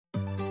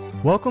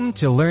Welcome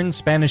to Learn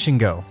Spanish and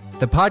Go,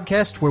 the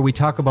podcast where we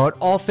talk about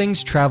all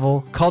things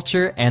travel,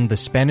 culture, and the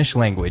Spanish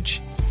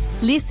language.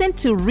 Listen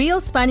to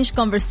real Spanish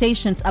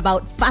conversations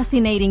about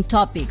fascinating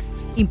topics,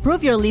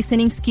 improve your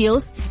listening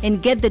skills,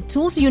 and get the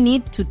tools you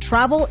need to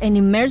travel and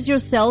immerse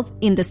yourself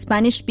in the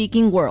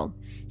Spanish-speaking world.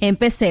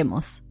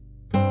 Empecemos.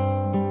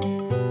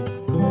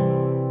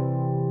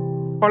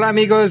 Hola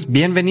amigos,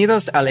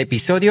 bienvenidos al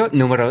episodio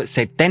número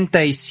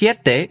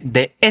 77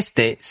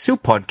 de su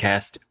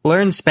podcast,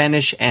 Learn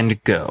Spanish and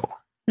Go.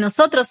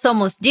 Nosotros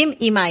somos Jim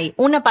y Mai,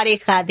 una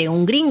pareja de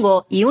un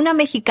gringo y una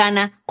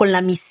mexicana con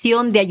la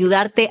misión de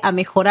ayudarte a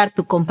mejorar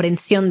tu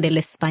comprensión del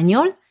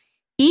español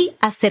y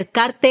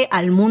acercarte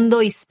al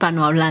mundo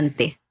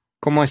hispanohablante.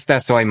 ¿Cómo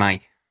estás hoy,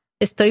 Mai?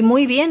 Estoy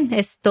muy bien,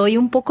 estoy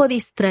un poco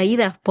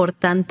distraída por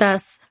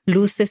tantas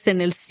luces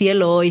en el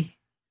cielo hoy.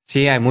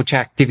 Sí, hay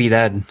mucha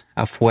actividad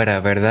afuera,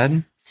 ¿verdad?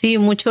 Sí,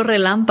 mucho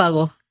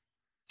relámpago.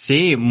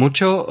 Sí,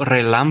 mucho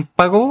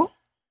relámpago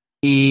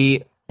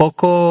y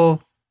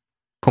poco,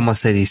 ¿cómo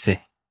se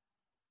dice?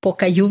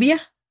 ¿Poca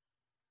lluvia?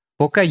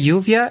 Poca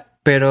lluvia,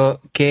 pero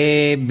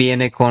 ¿qué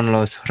viene con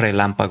los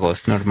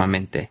relámpagos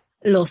normalmente?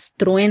 Los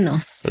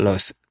truenos.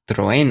 Los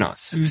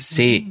truenos, Ujú.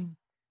 sí.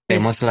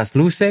 Vemos las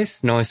luces,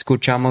 no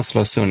escuchamos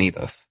los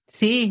sonidos.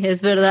 Sí,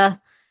 es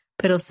verdad,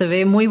 pero se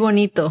ve muy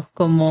bonito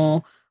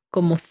como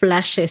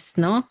flashes,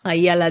 ¿no?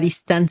 Ahí a la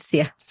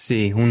distancia.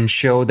 Sí, un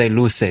show de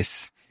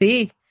luces.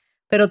 Sí,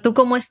 pero ¿tú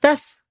cómo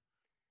estás?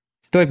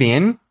 Estoy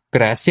bien,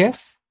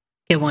 gracias.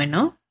 Qué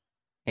bueno.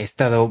 He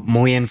estado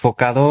muy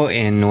enfocado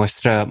en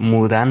nuestra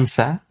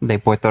mudanza de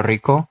Puerto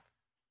Rico.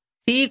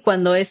 Sí,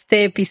 cuando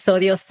este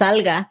episodio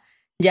salga,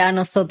 ya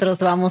nosotros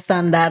vamos a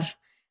andar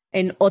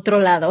en otro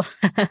lado.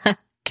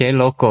 Qué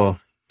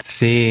loco.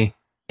 Sí,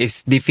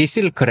 es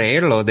difícil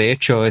creerlo. De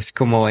hecho, es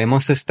como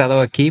hemos estado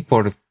aquí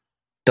por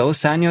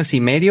 2 años y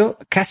medio,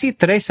 casi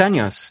 3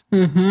 años.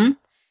 Ujú.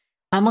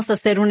 Vamos a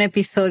hacer un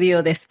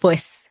episodio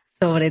después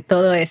sobre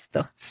todo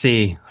esto.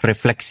 Sí,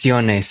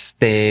 reflexiones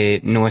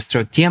de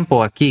nuestro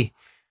tiempo aquí.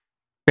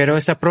 Pero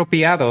es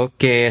apropiado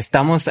que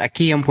estamos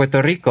aquí en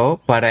Puerto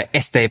Rico para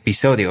este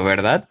episodio,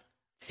 ¿verdad?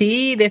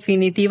 Sí,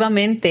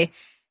 definitivamente.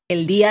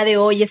 El día de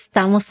hoy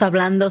estamos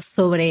hablando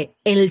sobre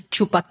el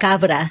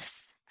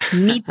chupacabras,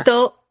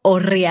 mito o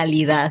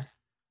realidad.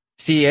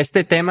 Sí,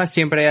 este tema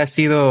siempre ha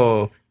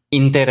sido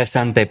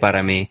interesante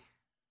para mí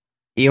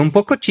y un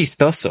poco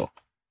chistoso.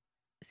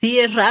 Sí,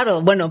 es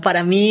raro. Bueno,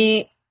 para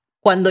mí,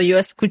 cuando yo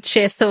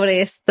escuché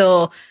sobre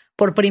esto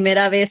por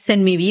primera vez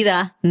en mi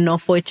vida, no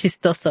fue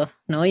chistoso,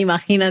 ¿no?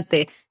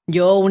 Imagínate,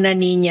 yo, una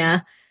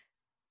niña,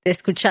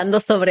 escuchando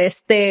sobre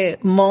este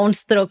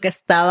monstruo que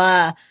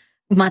estaba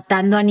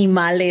matando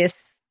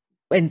animales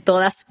en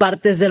todas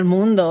partes del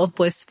mundo,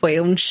 pues fue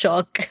un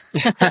shock.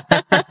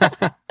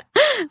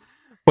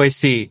 Pues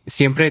sí,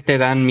 siempre te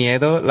dan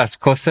miedo las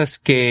cosas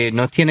que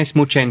no tienes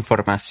mucha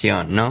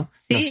información, ¿no?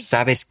 Sí. No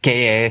sabes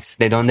qué es,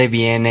 de dónde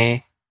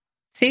viene,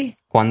 Sí,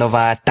 cuándo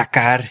va a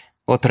atacar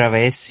otra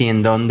vez y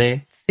en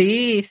dónde.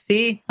 sí,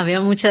 sí. Había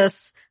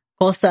muchas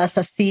cosas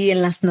así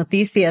en las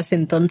noticias,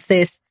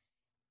 entonces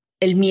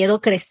el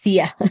miedo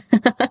crecía.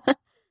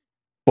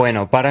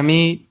 Bueno, para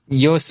mí,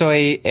 yo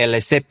soy el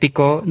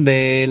escéptico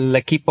del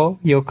equipo,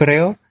 yo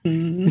creo.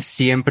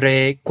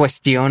 Siempre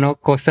cuestiono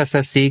cosas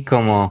así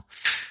como,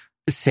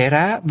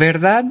 ¿será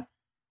verdad?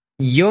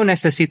 Yo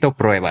necesito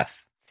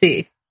pruebas.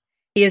 Sí.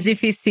 Y es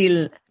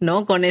difícil,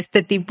 ¿no? Con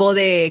este tipo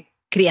de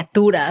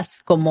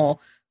criaturas como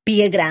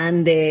Pie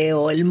Grande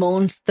o el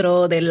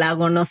monstruo del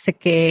lago no sé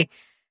qué,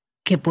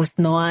 que pues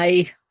no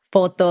hay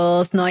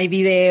fotos, no hay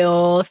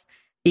videos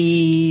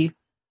y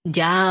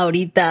ya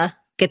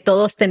ahorita que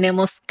todos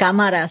tenemos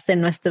cámaras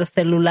en nuestros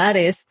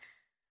celulares,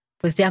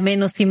 pues ya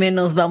menos y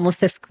menos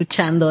vamos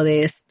escuchando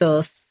de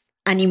estos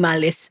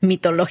animales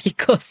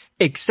mitológicos.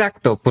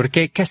 Exacto,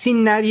 porque casi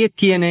nadie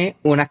tiene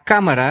una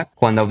cámara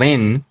cuando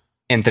ven,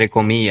 entre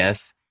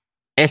comillas,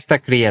 esta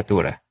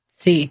criatura.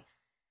 Sí.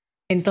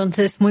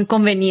 Entonces, muy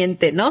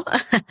conveniente, ¿no?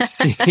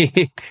 Sí,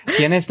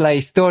 tienes la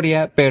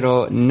historia,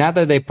 pero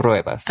nada de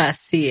pruebas.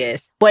 Así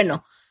es.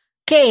 Bueno,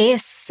 ¿qué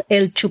es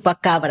el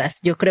chupacabras?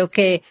 Yo creo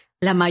que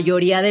la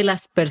mayoría de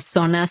las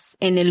personas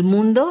en el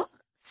mundo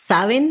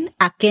saben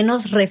a qué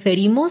nos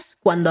referimos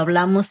cuando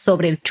hablamos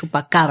sobre el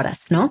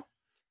chupacabras, ¿no?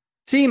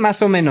 Sí,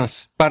 más o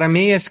menos. Para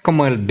mí es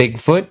como el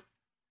Bigfoot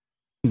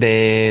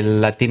de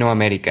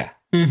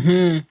Latinoamérica.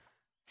 Ujú.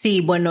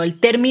 Sí, bueno, el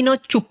término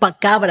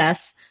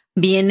chupacabras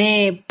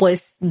viene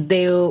pues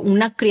de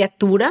una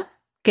criatura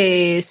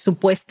que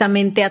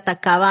supuestamente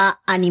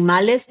atacaba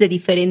animales de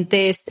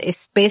diferentes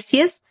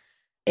especies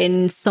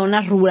en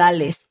zonas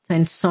rurales,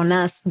 en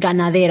zonas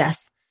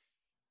ganaderas.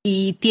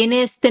 Y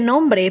tiene este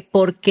nombre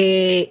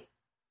porque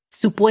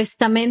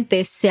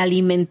supuestamente se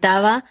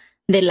alimentaba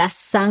de la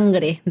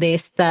sangre de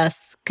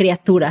estas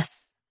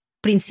criaturas,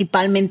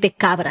 principalmente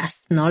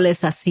cabras, ¿no?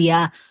 Les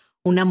hacía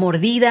una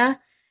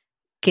mordida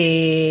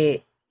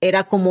que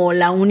era como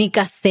la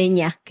única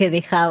seña que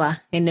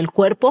dejaba en el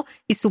cuerpo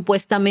y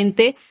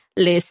supuestamente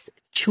les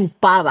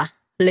chupaba,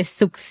 les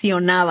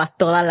succionaba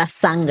toda la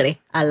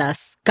sangre a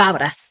las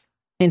cabras.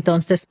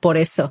 Entonces, por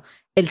eso,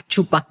 el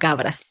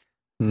chupacabras.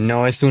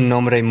 No es un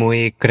nombre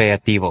muy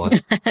creativo.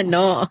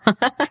 No,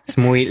 Es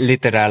muy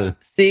literal.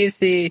 sí,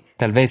 sí,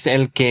 Tal vez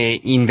el que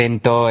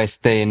inventó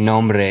este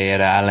nombre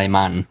era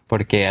alemán,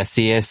 porque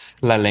así es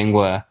la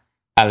lengua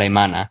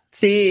alemana.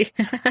 sí,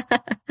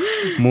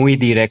 Muy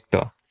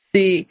directo.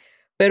 sí.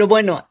 Pero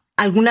bueno,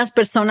 algunas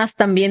personas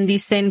también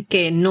dicen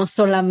que no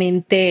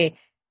solamente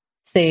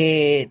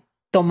se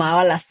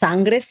tomaba la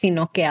sangre,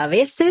 sino que a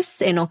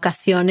veces, en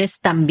ocasiones,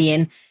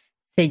 también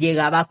se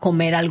llegaba a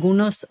comer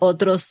algunos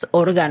otros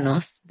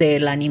órganos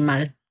del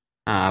animal.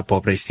 Ah,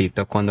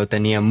 pobrecito, cuando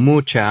tenía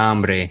mucha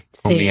hambre,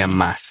 comía Sí,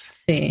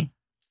 más. sí.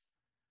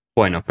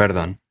 Bueno,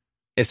 perdón.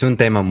 Es un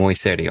tema muy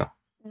serio.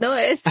 No,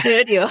 es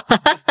serio.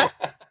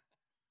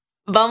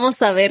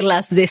 Vamos a ver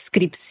las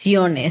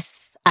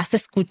descripciones. ¿Has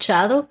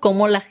escuchado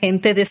cómo la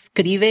gente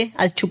describe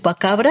al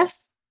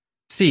chupacabras?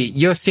 Sí,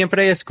 yo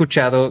siempre he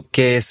escuchado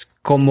que es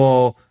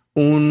como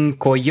un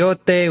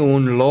coyote,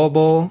 un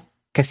lobo,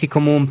 casi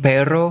como un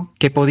perro,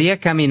 que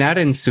podía caminar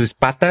en sus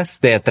patas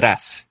de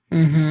atrás.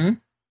 Ujú,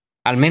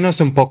 Al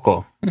menos un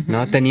poco,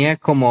 ¿no? ujú, Tenía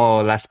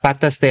como las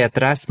patas de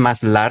atrás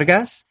más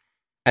largas,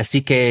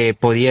 así que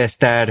podía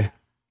estar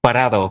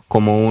parado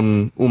como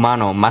un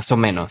humano, más o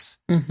menos,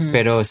 ujú,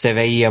 pero se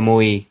veía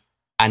muy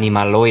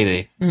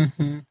animaloide.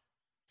 ujú.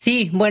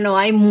 Sí, bueno,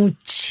 hay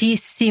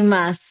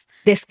muchísimas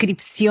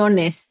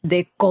descripciones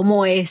de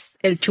cómo es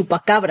el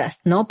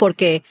chupacabras, ¿no?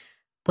 Porque,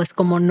 pues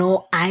como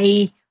no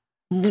hay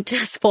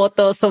muchas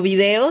fotos o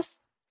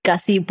videos,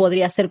 casi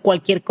podría ser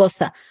cualquier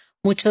cosa.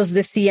 Muchos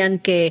decían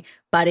que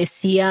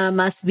parecía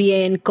más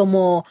bien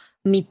como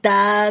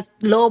mitad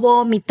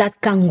lobo, mitad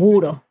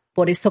canguro,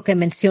 por eso que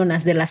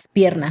mencionas de las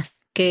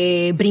piernas,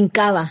 que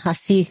brincaba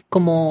así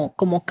como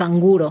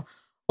canguro.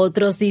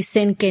 Otros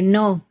dicen que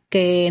no,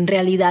 que en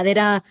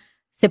realidad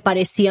se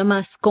parecía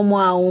más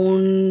como a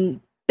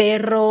un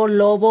perro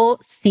lobo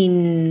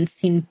sin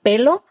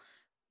pelo,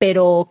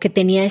 pero que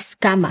tenía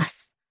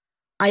escamas.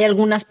 Hay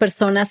algunas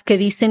personas que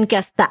dicen que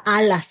hasta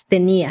alas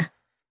tenía.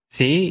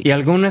 Sí, y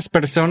algunas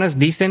personas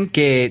dicen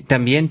que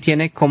también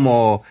tiene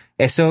como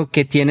eso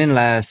que tienen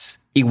las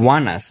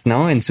iguanas,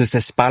 ¿no? En sus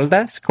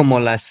espaldas, como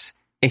las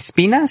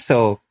espinas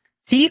o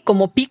Sí,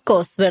 como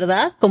picos,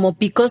 ¿verdad? Como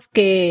picos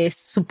que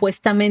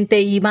supuestamente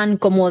iban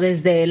como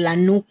desde la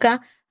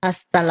nuca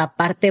hasta la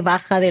parte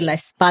baja de la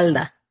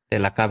espalda. de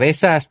la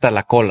cabeza hasta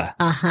la cola.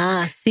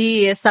 Ajá,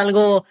 sí, es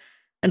algo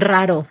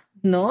raro,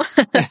 ¿no?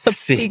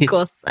 Sí.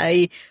 Picos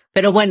ahí.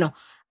 Pero bueno,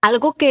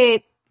 algo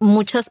que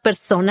muchas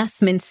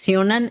personas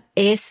mencionan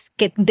es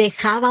que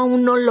dejaba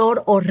un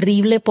olor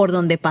horrible por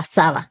donde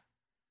pasaba.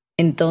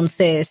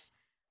 Entonces,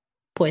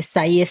 pues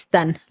ahí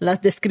están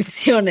las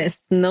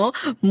descripciones, ¿no?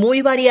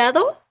 Muy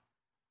variado,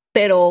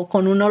 pero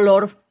con un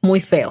olor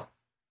muy feo.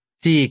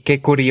 Sí,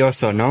 qué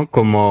curioso, ¿no?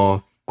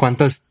 Como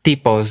cuántos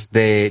tipos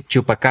de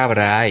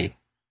chupacabra hay.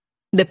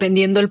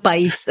 Dependiendo el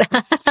país,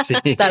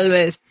 Sí. tal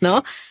vez,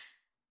 ¿no?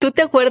 ¿Tú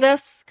te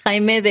acuerdas,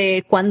 Jaime,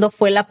 de cuándo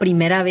fue la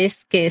primera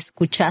vez que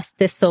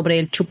escuchaste sobre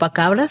el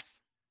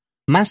chupacabras?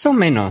 Más o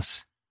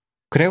menos.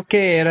 Creo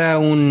que era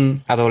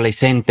un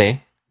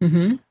adolescente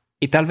Ujú,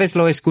 y tal vez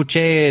lo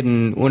escuché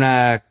en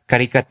una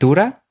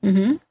caricatura.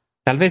 ujú.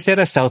 Tal vez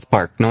era South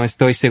Park, no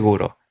estoy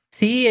seguro.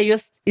 Sí,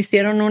 ellos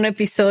hicieron un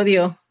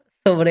episodio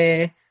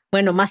sobre,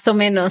 bueno, más o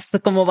menos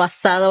como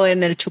basado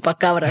en el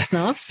chupacabras,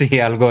 ¿no? Sí,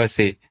 algo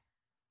así.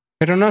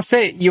 Pero no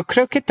sé, yo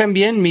creo que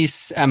también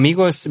mis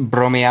amigos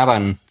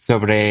bromeaban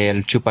sobre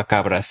el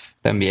chupacabras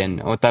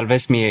también. O tal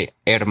vez mi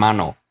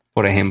hermano,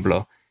 por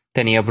ejemplo,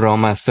 tenía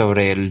bromas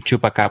sobre el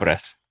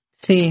chupacabras.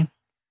 Sí.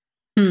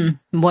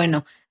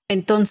 Bueno,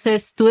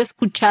 entonces tú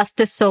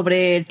escuchaste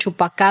sobre el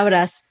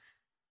chupacabras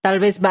tal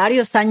vez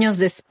varios años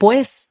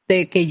después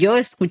de que yo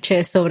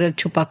escuché sobre el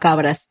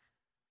chupacabras.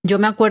 Yo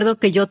me acuerdo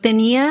que yo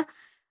tenía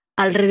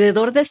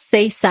alrededor de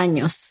 6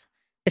 años.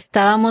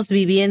 Estábamos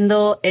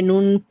viviendo en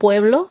un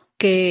pueblo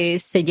que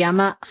se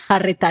llama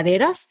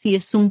Jarretaderas y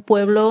es un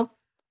pueblo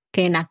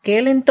que en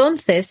aquel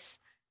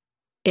entonces,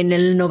 en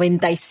el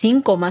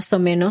 95 más o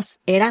menos,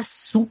 era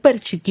súper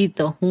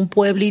chiquito, un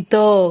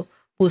pueblito,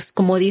 pues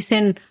como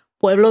dicen,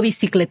 pueblo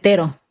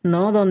bicicletero,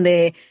 ¿no?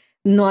 Donde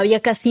no había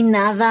casi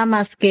nada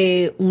más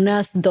que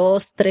unas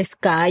 2, 3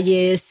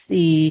 calles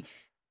y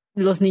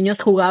los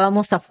niños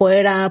jugábamos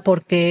afuera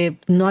porque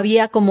no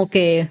había como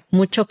que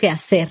mucho que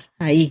hacer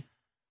ahí.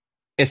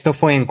 ¿Esto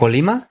fue en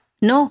Colima?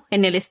 No,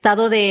 en el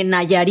estado de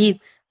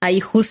Nayarit, ahí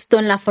justo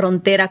en la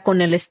frontera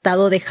con el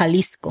estado de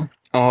Jalisco.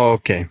 Oh,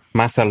 ok,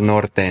 más al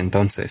norte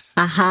entonces.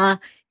 Ajá,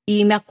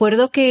 y me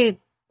acuerdo que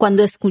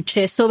cuando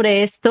escuché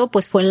sobre esto,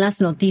 pues fue en las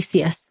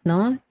noticias,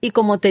 ¿no? Y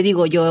como te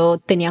digo, yo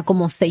tenía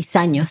como 6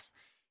 años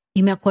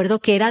y me acuerdo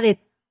que era de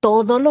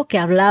todo lo que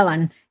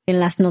hablaban en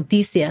las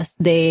noticias,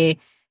 de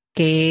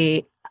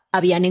que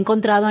habían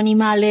encontrado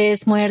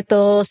animales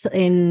muertos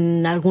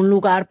en algún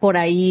lugar por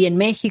ahí en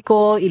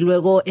México y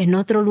luego en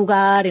otro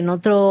lugar, en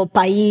otro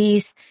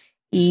país.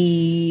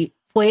 Y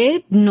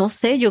fue, no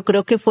sé, yo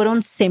creo que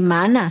fueron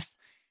semanas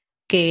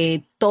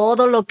que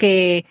todo lo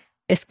que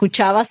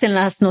escuchabas en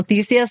las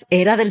noticias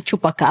era del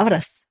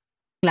chupacabras.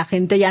 La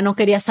gente ya no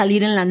quería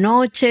salir en la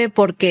noche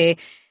porque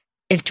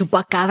el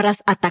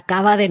chupacabras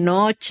atacaba de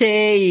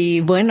noche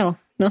y bueno,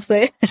 no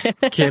sé.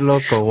 Qué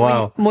loco,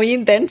 wow. Muy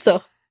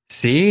intenso.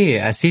 Sí,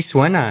 así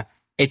suena.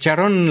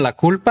 ¿Echaron la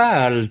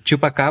culpa al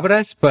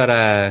chupacabras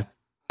para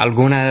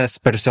algunas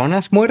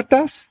personas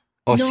muertas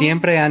o No.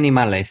 siempre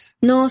animales?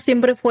 No,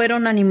 siempre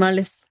fueron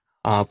animales.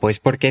 Ah, pues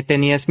 ¿por qué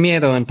tenías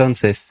miedo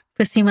entonces?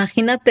 Pues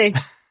imagínate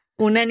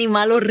un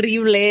animal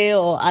horrible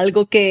o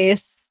algo que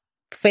es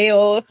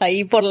feo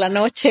ahí por la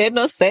noche,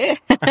 no sé.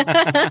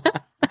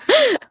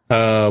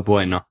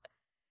 Bueno,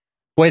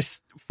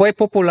 pues fue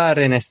popular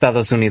en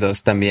Estados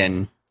Unidos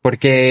también,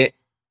 porque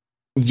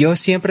yo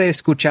siempre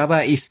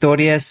escuchaba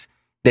historias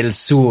del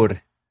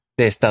sur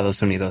de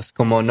Estados Unidos.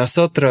 Como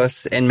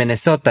nosotros en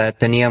Minnesota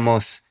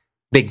teníamos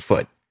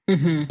Bigfoot,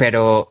 Ujú,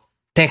 pero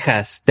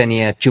Texas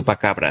tenía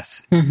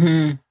chupacabras.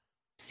 ujú.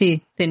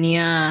 Sí,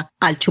 tenía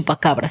al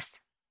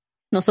chupacabras.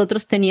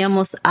 Nosotros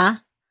teníamos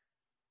a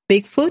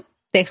Bigfoot,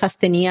 Texas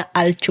tenía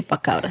al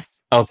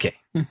chupacabras. Ok,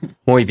 Ujú.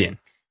 muy bien.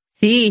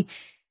 Sí,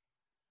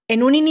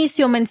 en un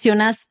inicio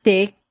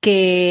mencionaste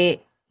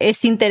que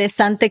es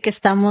interesante que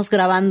estamos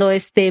grabando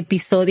este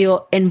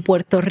episodio en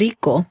Puerto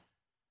Rico,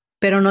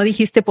 pero no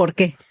dijiste por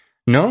qué.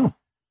 No,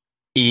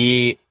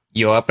 y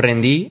yo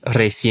aprendí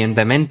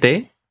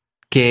recientemente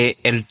que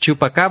el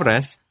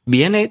chupacabras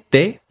viene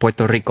de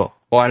Puerto Rico,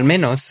 o al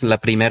menos la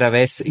primera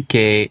vez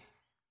que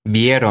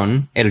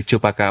vieron el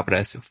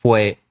chupacabras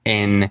fue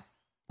en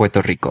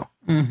Puerto Rico.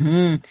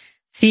 Ujú.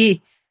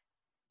 Sí,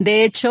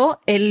 de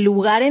hecho, el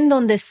lugar en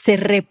donde se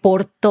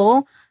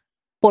reportó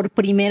por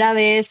primera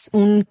vez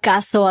un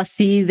caso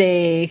así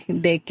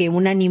de que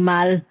un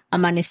animal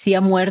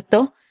amanecía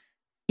muerto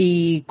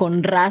y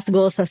con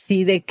rasgos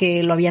así de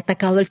que lo había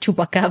atacado el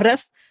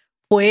chupacabras,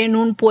 fue en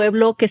un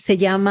pueblo que se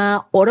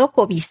llama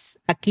Orocovis,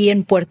 aquí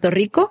en Puerto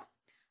Rico.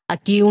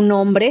 Aquí un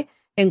hombre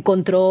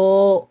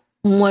encontró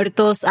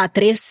muertos a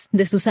 3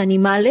 de sus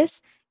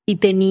animales y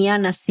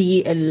tenían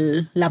así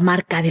la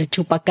marca del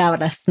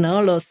chupacabras,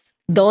 ¿no? Los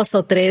 2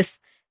 o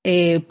 3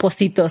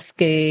 pocitos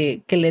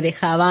que le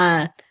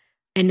dejaba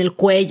en el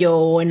cuello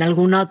o en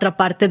alguna otra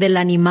parte del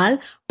animal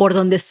por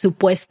donde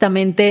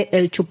supuestamente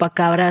el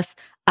chupacabras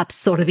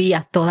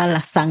absorbía toda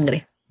la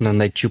sangre.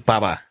 Donde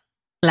chupaba.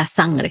 La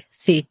sangre,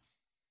 sí.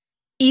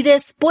 Y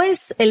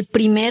después el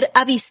primer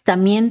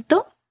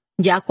avistamiento,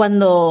 ya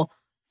cuando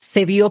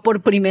se vio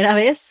por primera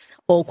vez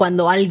o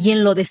cuando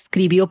alguien lo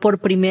describió por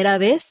primera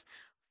vez,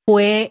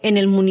 fue en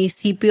el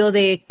municipio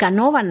de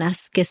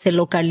Canóvanas, que se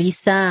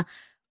localiza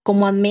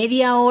como a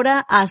media hora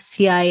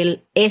hacia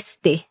el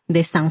este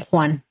de San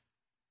Juan.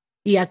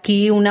 Y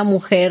aquí una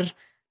mujer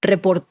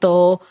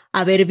reportó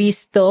haber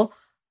visto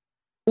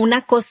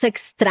una cosa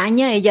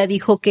extraña. Ella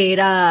dijo que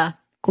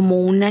era como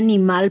un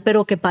animal,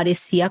 pero que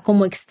parecía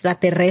como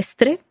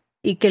extraterrestre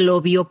y que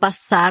lo vio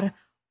pasar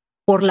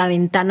por la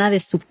ventana de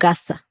su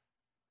casa.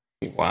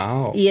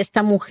 Wow. Y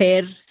esta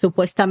mujer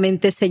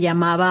supuestamente se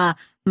llamaba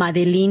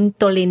Madeline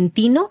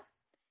Tolentino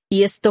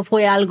y esto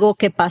fue algo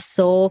que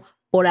pasó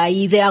por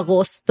ahí de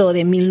agosto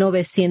de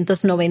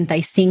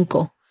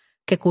 1995,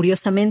 que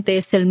curiosamente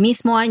es el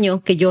mismo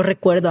año que yo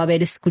recuerdo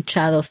haber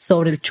escuchado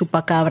sobre el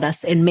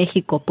chupacabras en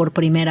México por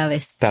primera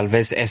vez. Tal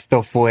vez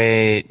esto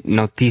fue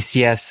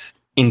noticias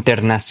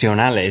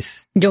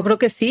internacionales. Yo creo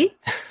que sí,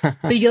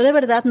 pero yo de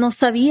verdad no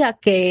sabía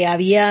que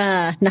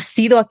había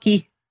nacido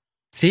aquí.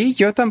 Sí,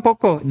 yo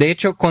tampoco. De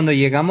hecho, cuando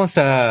llegamos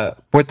a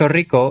Puerto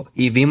Rico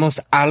y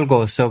vimos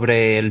algo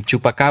sobre el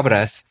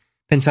chupacabras,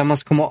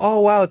 pensamos como,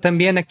 oh, wow,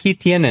 también aquí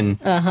tienen.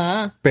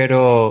 Ajá.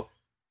 Pero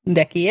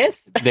 ¿De aquí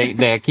es?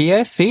 de aquí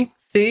es, sí.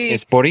 Sí.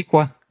 Es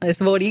boricua. Es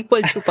boricua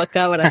el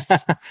chupacabras.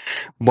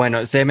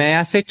 Bueno, se me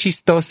hace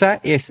chistosa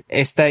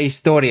esta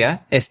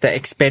historia, esta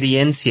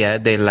experiencia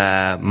de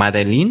la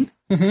Madeline,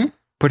 Uh-huh.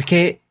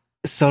 porque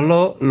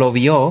solo lo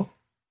vio,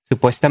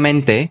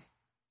 supuestamente,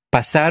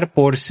 pasar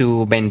por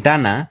su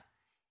ventana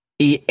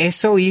y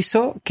eso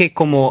hizo que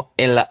como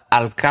el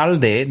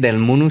alcalde del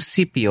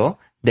municipio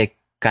de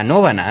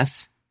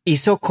Canóvanas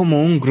hizo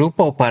como un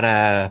grupo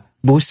para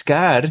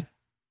buscar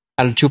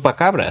al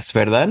chupacabras,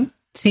 ¿verdad?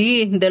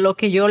 Sí, de lo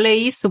que yo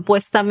leí,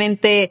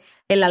 supuestamente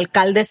el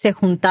alcalde se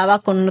juntaba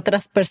con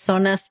otras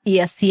personas y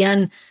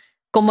hacían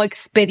como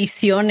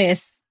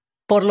expediciones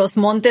por los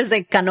montes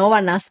de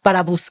Canóvanas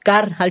para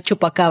buscar al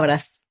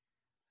chupacabras.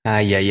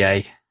 Ay, ay,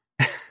 ay.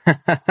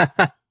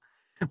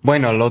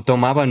 Bueno, lo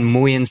tomaban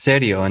muy en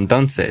serio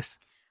entonces.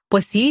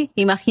 Pues sí,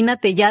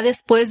 imagínate, ya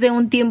después de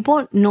un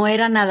tiempo no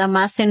era nada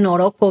más en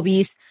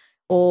Orocovis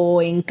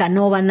o en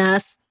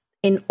Canóvanas,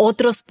 en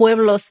otros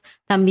pueblos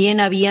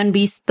también habían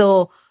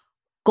visto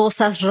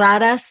cosas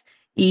raras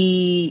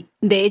y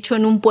de hecho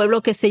en un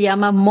pueblo que se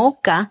llama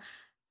Moca,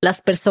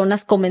 las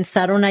personas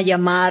comenzaron a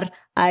llamar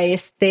a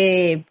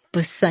este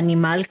pues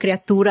animal,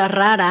 criatura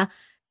rara,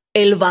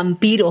 el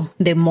vampiro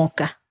de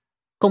Moca.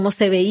 Como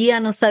se veía,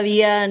 no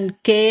sabían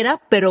qué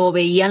era, pero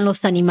veían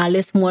los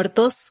animales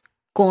muertos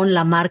con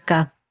la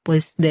marca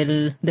pues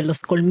de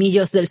los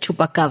colmillos del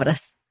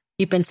chupacabras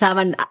y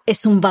pensaban,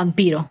 es un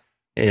vampiro.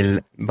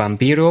 El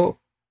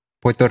vampiro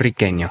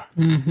puertorriqueño.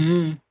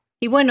 Ujú.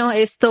 Y bueno,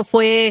 esto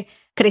fue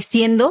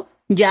creciendo.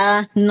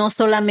 Ya no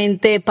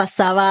solamente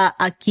pasaba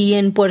aquí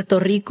en Puerto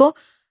Rico,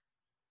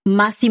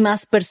 más y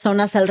más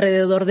personas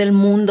alrededor del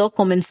mundo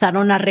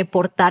comenzaron a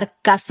reportar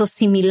casos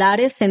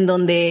similares en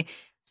donde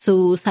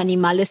sus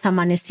animales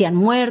amanecían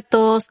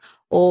muertos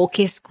o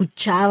que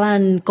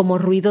escuchaban como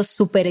ruidos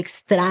súper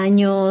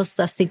extraños,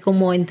 así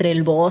como entre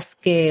el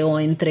bosque o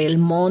entre el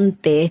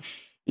monte,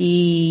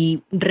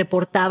 y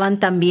reportaban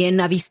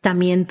también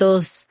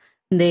avistamientos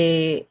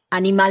de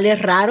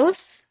animales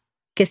raros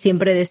que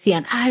siempre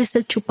decían, es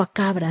el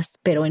chupacabras,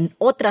 pero en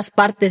otras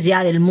partes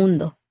ya del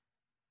mundo.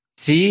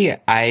 Sí,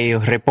 hay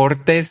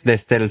reportes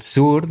desde el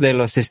sur de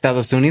los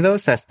Estados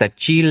Unidos hasta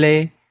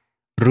Chile,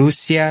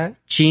 Rusia,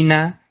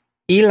 China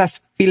y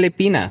las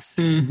Filipinas.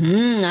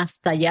 Ujú,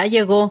 hasta allá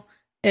llegó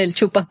el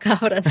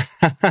chupacabras.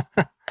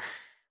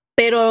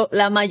 Pero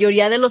la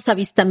mayoría de los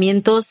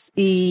avistamientos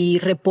y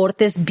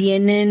reportes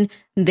vienen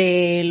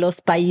de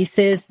los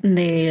países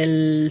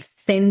del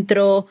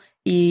Centro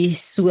y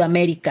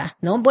Sudamérica,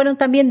 ¿no? Bueno,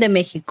 también de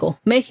México.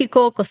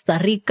 México, Costa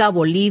Rica,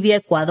 Bolivia,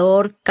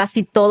 Ecuador,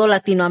 casi todo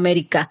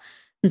Latinoamérica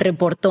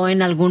reportó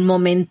en algún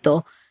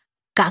momento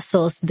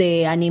casos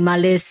de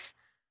animales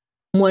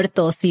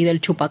muertos y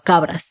del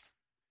chupacabras.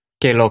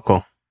 Qué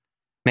loco.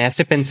 Me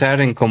hace pensar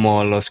en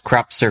como los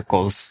crop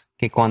circles,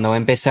 que cuando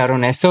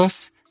empezaron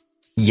esos,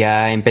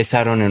 ya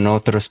empezaron en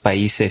otros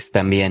países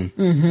también.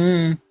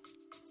 Ujú.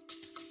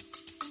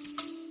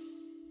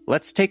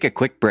 Let's take a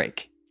quick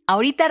break.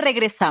 Ahorita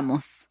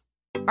regresamos.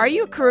 Are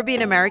you a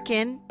Caribbean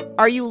American?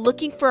 Are you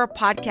looking for a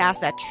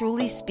podcast that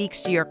truly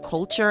speaks to your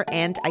culture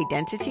and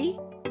identity?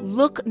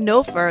 Look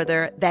no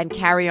further than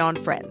Carry On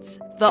Friends,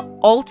 the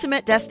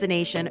ultimate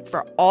destination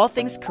for all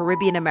things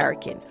Caribbean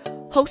American,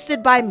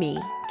 hosted by me,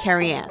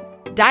 Carrie Ann.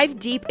 Dive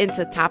deep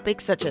into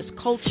topics such as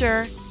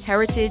culture,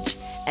 heritage,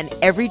 and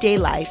everyday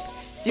life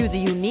through the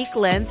unique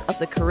lens of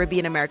the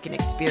Caribbean American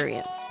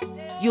experience.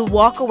 You'll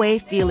walk away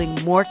feeling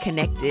more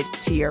connected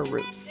to your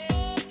roots.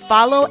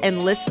 Follow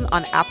and listen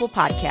on Apple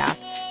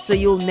Podcasts so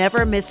you'll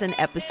never miss an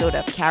episode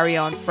of Carry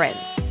On Friends,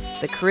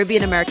 the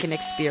Caribbean American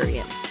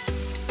experience.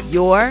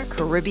 Your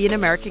Caribbean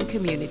American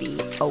community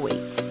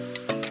awaits.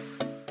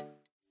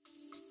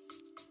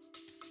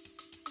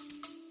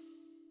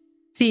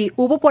 Sí,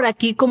 hubo por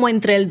aquí como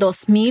entre el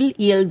 2000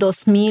 y el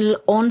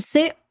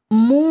 2011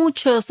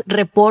 muchos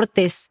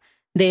reportes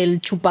del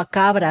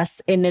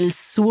chupacabras en el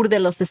sur de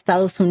los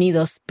Estados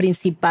Unidos,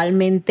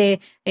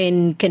 principalmente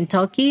en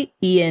Kentucky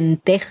y en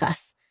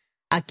Texas.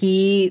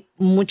 Aquí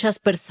muchas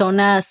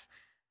personas,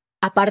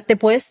 aparte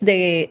pues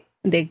de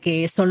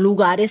que son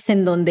lugares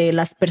en donde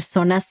las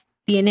personas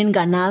tienen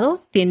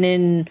ganado,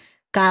 tienen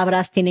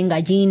cabras, tienen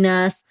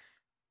gallinas,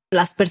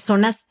 las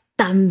personas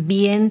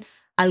también,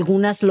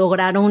 algunas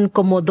lograron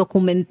como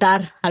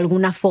documentar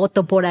alguna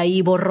foto por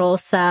ahí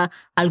borrosa,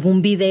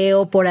 algún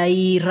video por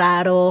ahí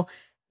raro,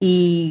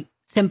 y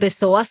se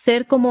empezó a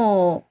hacer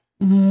como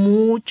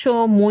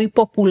muy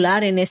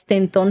popular en este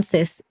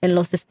entonces en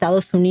los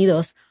Estados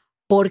Unidos,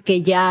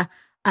 porque ya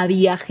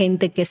había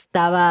gente que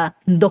estaba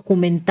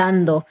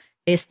documentando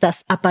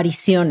estas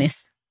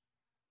apariciones.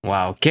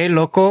 Wow, qué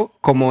loco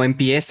cómo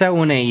empieza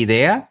una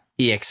idea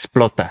y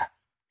explota.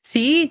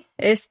 Sí,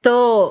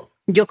 esto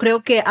yo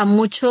creo que a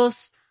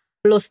muchos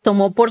los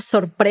tomó por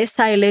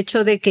sorpresa el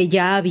hecho de que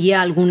ya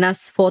había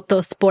algunas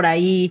fotos por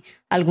ahí,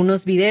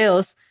 algunos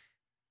videos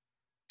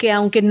que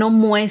aunque no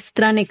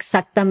muestran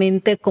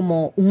exactamente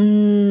como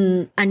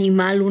un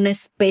animal, una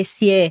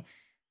especie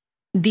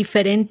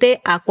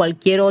diferente a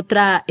cualquier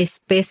otra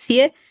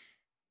especie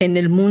en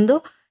el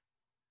mundo,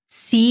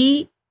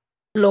 sí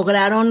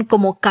lograron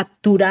como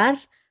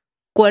capturar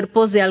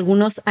cuerpos de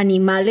algunos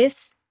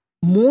animales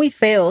muy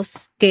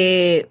feos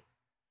que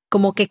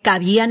como que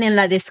cabían en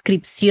la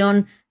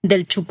descripción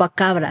del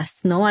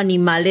chupacabras, ¿no?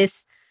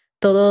 Animales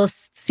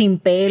todos sin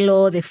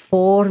pelo,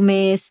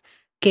 deformes,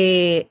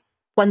 que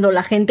cuando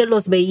la gente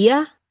los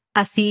veía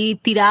así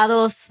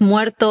tirados,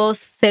 muertos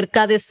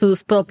cerca de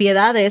sus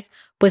propiedades,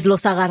 pues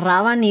los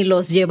agarraban y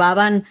los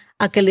llevaban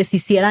a que les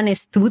hicieran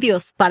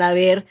estudios para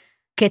ver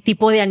qué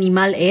tipo de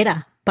animal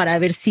era, para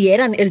ver si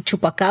eran el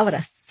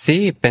chupacabras.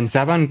 Sí,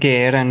 pensaban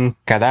que eran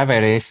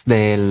cadáveres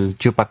del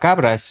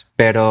chupacabras,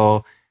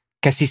 pero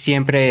casi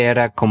siempre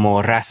era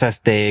como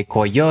razas de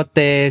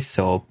coyotes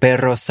o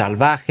perros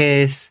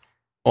salvajes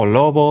o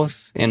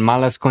lobos en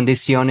malas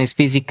condiciones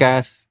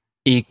físicas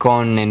y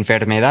con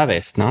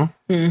enfermedades, ¿no?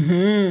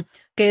 Uh-huh.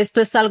 Que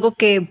esto es algo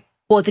que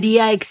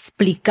podría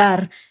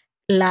explicar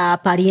la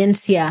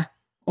apariencia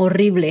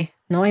horrible,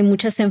 ¿no? Hay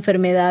muchas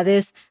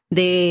enfermedades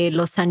de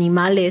los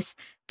animales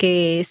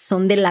que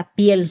son de la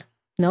piel,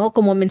 ¿no?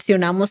 Como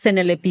mencionamos en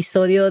el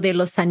episodio de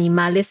los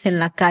animales en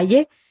la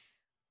calle,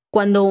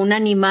 cuando un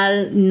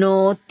animal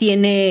no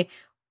tiene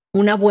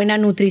una buena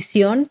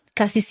nutrición,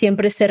 casi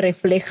siempre se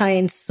refleja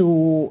en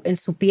su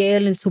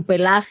piel, en su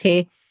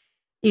pelaje,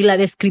 y la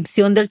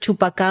descripción del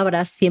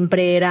chupacabras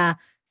siempre era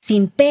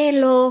sin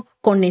pelo,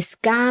 con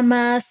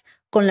escamas,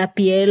 con la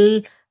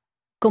piel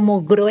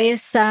como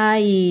gruesa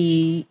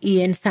y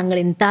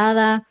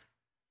ensangrentada.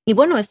 Y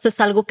bueno, esto es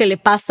algo que le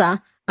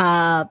pasa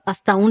a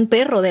hasta un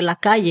perro de la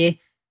calle.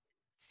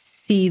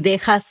 Si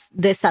dejas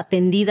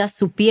desatendida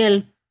su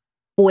piel,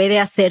 puede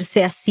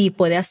hacerse así,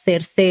 puede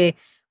hacerse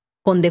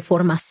con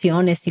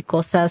deformaciones y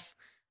cosas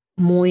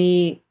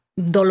muy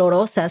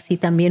dolorosas y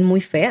también muy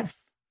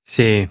feas.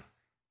 Sí,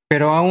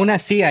 pero aún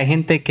así hay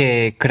gente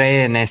que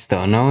cree en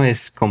esto, ¿no?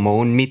 Es como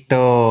un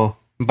mito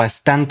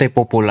bastante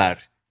popular.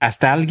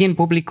 Hasta alguien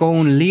publicó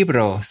un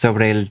libro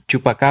sobre el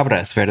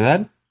chupacabras,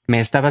 ¿verdad? Me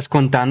estabas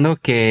contando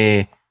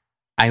que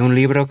hay un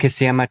libro que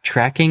se llama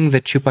Tracking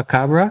the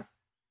Chupacabra,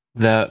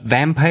 The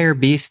Vampire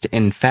Beast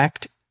in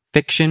Fact,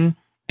 Fiction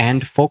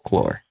and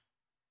Folklore.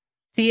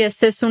 Sí,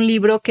 este es un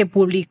libro que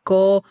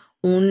publicó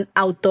un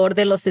autor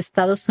de los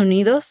Estados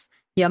Unidos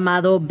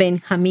llamado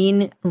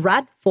Benjamin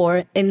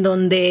Radford, en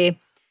donde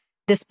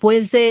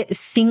después de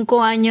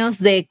 5 años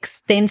de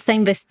extensa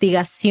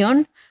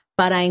investigación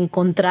para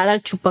encontrar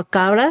al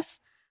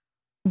chupacabras,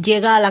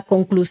 llega a la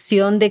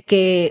conclusión de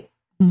que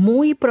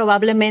muy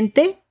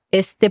probablemente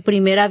este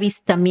primer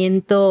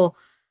avistamiento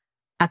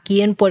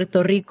aquí en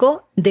Puerto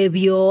Rico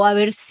debió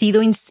haber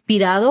sido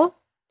inspirado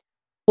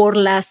por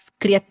las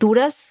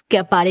criaturas que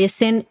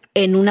aparecen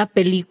en una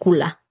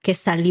película que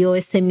salió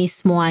ese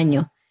mismo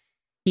año.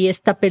 Y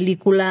esta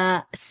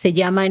película se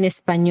llama en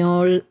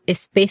español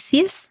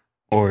Especies.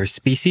 Or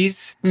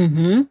Species.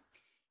 Uh-huh.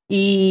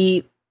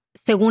 Y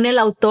según el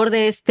autor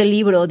de este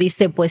libro,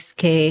 dice pues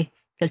que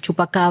el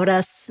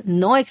chupacabras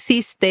no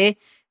existe,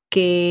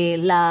 que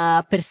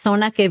la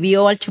persona que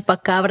vio al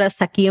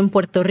chupacabras aquí en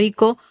Puerto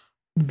Rico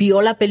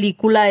vio la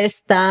película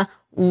esta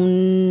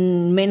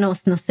un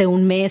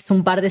mes,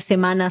 un par de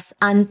semanas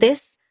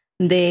antes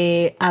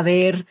de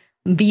haber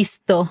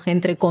visto,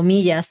 entre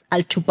comillas,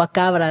 al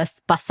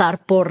chupacabras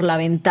pasar por la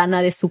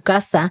ventana de su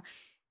casa,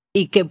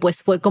 y que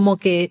pues fue como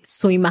que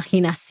su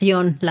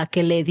imaginación la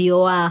que le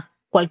dio a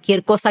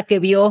cualquier cosa que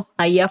vio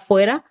ahí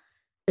afuera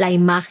la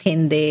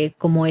imagen de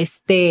como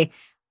este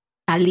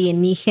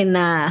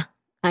alienígena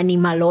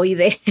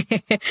animaloide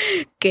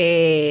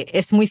que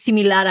es muy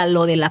similar a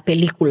lo de la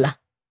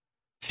película.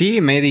 Sí,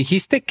 me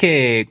dijiste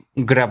que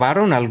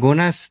grabaron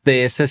algunas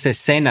de esas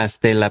escenas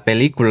de la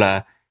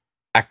película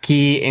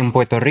aquí en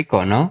Puerto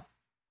Rico, ¿no?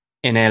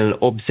 En el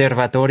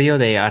observatorio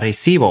de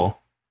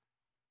Arecibo,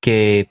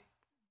 que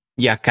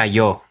ya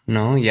cayó,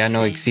 ¿no? Ya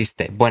no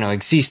existe. Bueno,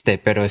 existe,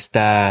 pero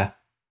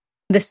está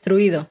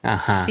destruido.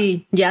 Ajá.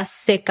 Sí, ya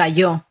se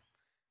cayó,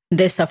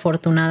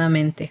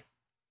 desafortunadamente.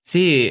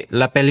 Sí,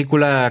 la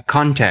película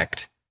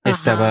Contact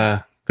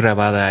estaba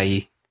grabada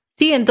ahí.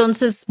 Sí,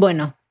 entonces,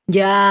 bueno,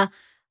 ya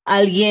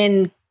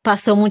alguien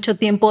pasó mucho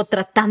tiempo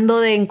tratando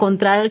de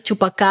encontrar al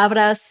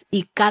chupacabras,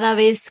 y cada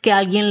vez que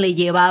alguien le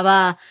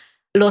llevaba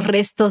los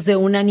restos de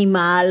un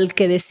animal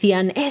que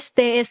decían,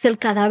 este es el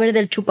cadáver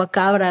del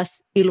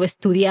chupacabras, y lo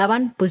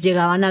estudiaban, pues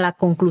llegaban a la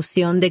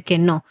conclusión de que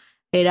no,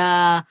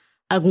 era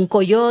algún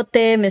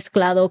coyote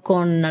mezclado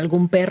con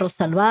algún perro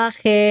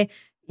salvaje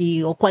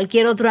o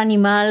cualquier otro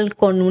animal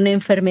con una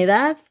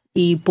enfermedad.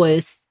 Y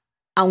pues,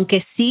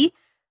 aunque sí,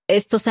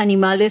 estos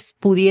animales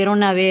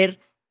pudieron haber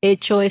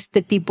hecho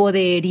este tipo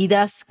de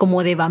heridas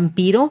como de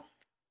vampiro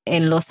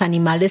en los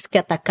animales que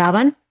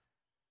atacaban,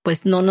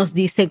 pues no nos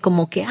dice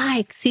como que,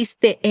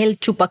 existe el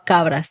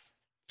chupacabras.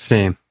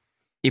 Sí.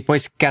 Y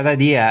pues cada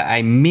día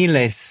hay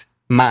miles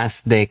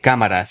más de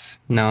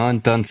cámaras, ¿no?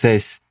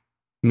 Entonces,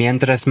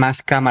 mientras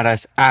más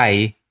cámaras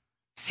hay,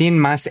 sin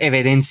más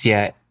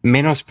evidencia,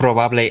 menos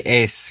probable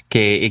es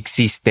que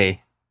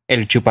existe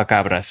el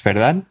chupacabras,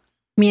 ¿verdad?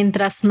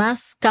 Mientras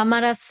más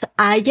cámaras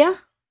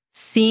haya,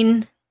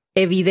 sin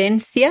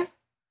evidencia,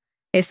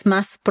 es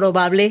más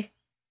probable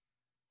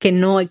que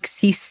no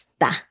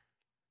exista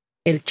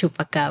el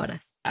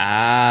chupacabras.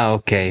 Ah,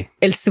 ok.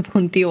 El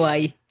subjuntivo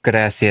ahí.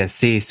 Gracias.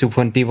 Sí,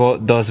 subjuntivo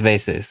 2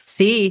 veces.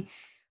 Sí,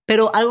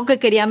 pero algo que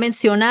quería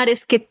mencionar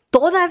es que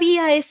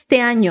todavía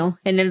este año,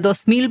 en el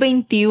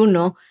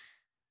 2021,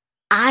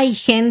 hay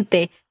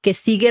gente que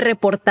sigue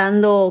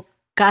reportando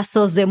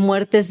casos de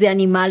muertes de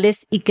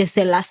animales y que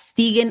se las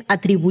siguen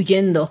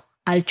atribuyendo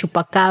al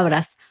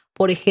chupacabras.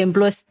 Por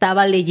ejemplo,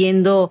 estaba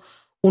leyendo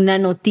una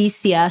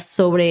noticia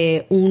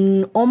sobre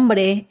un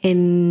hombre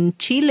en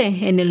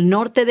Chile, en el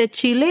norte de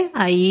Chile,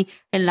 ahí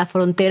en la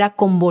frontera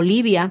con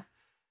Bolivia,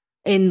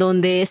 en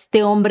donde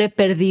este hombre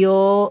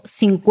perdió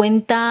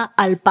 50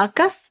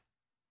 alpacas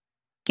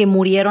que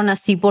murieron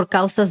así por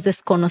causas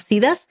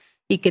desconocidas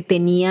y que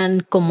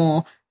tenían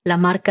como la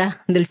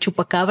marca del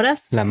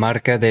chupacabras. La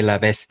marca de la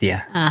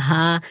bestia.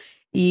 Ajá.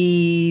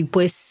 Y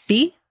pues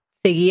sí,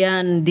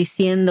 seguían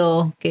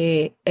diciendo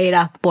que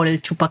era por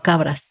el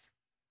chupacabras.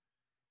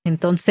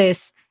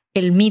 Entonces,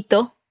 el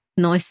mito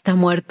no está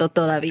muerto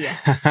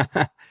todavía.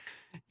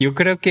 Yo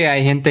creo que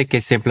hay gente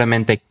que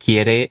simplemente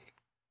quiere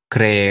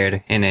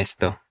creer en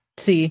esto.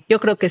 Sí, yo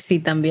creo que sí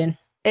también.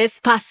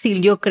 Es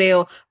fácil, yo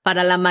creo,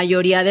 para la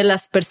mayoría de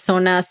las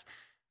personas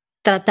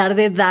tratar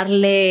de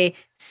darle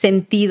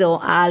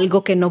sentido a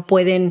algo que no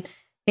pueden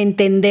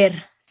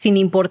entender, sin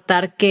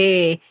importar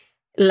que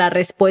la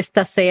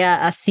respuesta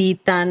sea así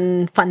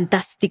tan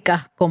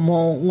fantástica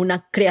como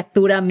una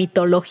criatura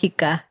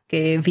mitológica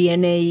que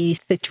viene y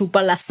se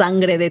chupa la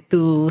sangre de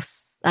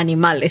tus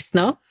animales,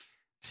 ¿no?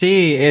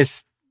 Sí,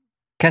 es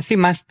casi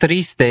más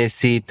triste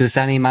si tus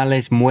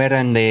animales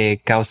mueran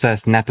de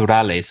causas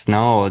naturales,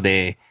 ¿no? O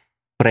de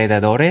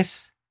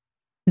predadores.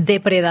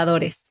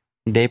 Depredadores.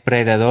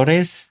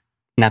 Depredadores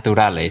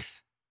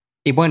naturales.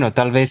 Y bueno,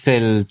 tal vez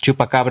el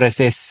chupacabras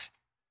es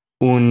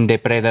un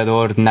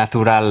depredador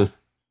natural,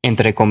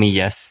 entre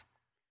comillas.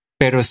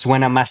 Pero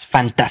suena más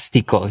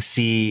fantástico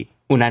si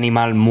un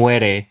animal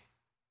muere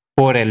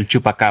por el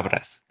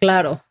chupacabras.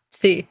 Claro,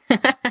 sí.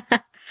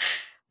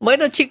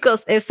 Bueno,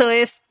 chicos, eso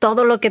es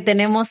todo lo que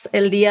tenemos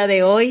el día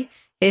de hoy.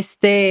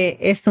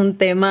 Este es un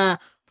tema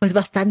pues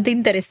bastante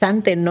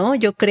interesante, ¿no?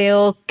 Yo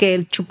creo que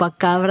el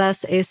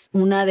chupacabras es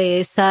una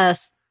de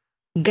esas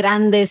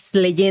grandes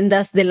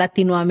leyendas de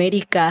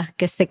Latinoamérica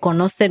que se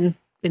conocen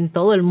en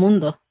todo el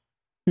mundo.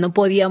 No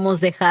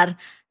podíamos dejar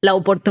la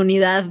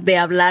oportunidad de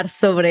hablar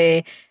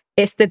sobre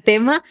este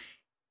tema.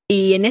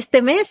 Y en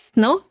este mes,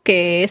 ¿no?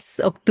 Que es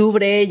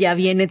octubre, ya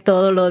viene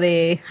todo lo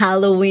de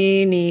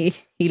Halloween y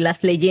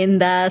las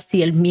leyendas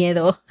y el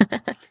miedo.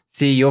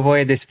 Sí, yo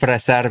voy a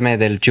disfrazarme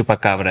del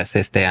chupacabras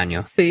este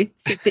año. Sí,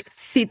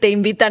 si te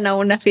invitan a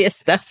una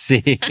fiesta.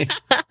 Sí.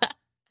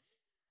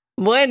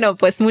 Bueno,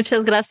 pues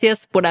muchas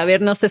gracias por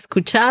habernos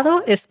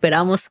escuchado.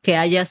 Esperamos que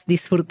hayas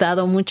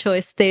disfrutado mucho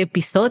este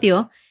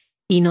episodio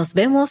y nos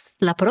vemos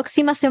la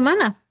próxima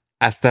semana.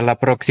 Hasta la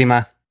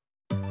próxima.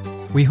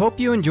 We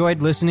hope you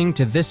enjoyed listening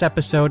to this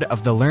episode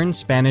of the Learn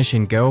Spanish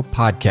and Go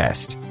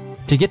podcast.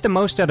 To get the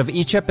most out of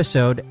each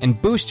episode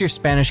and boost your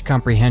Spanish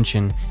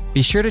comprehension,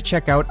 be sure to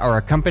check out our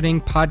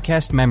accompanying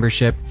podcast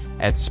membership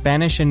at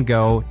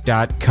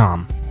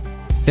SpanishAndGo.com.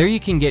 There you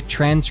can get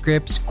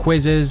transcripts,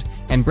 quizzes,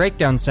 and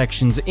breakdown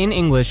sections in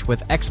English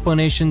with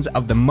explanations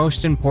of the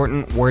most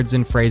important words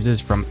and phrases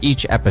from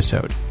each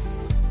episode.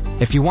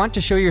 If you want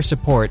to show your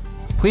support,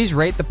 please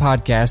rate the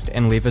podcast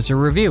and leave us a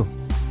review.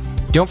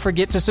 Don't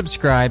forget to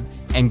subscribe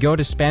and go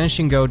to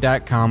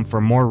SpanishAndGo.com for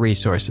more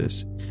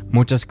resources.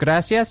 Muchas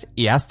gracias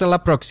y hasta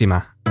la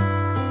próxima.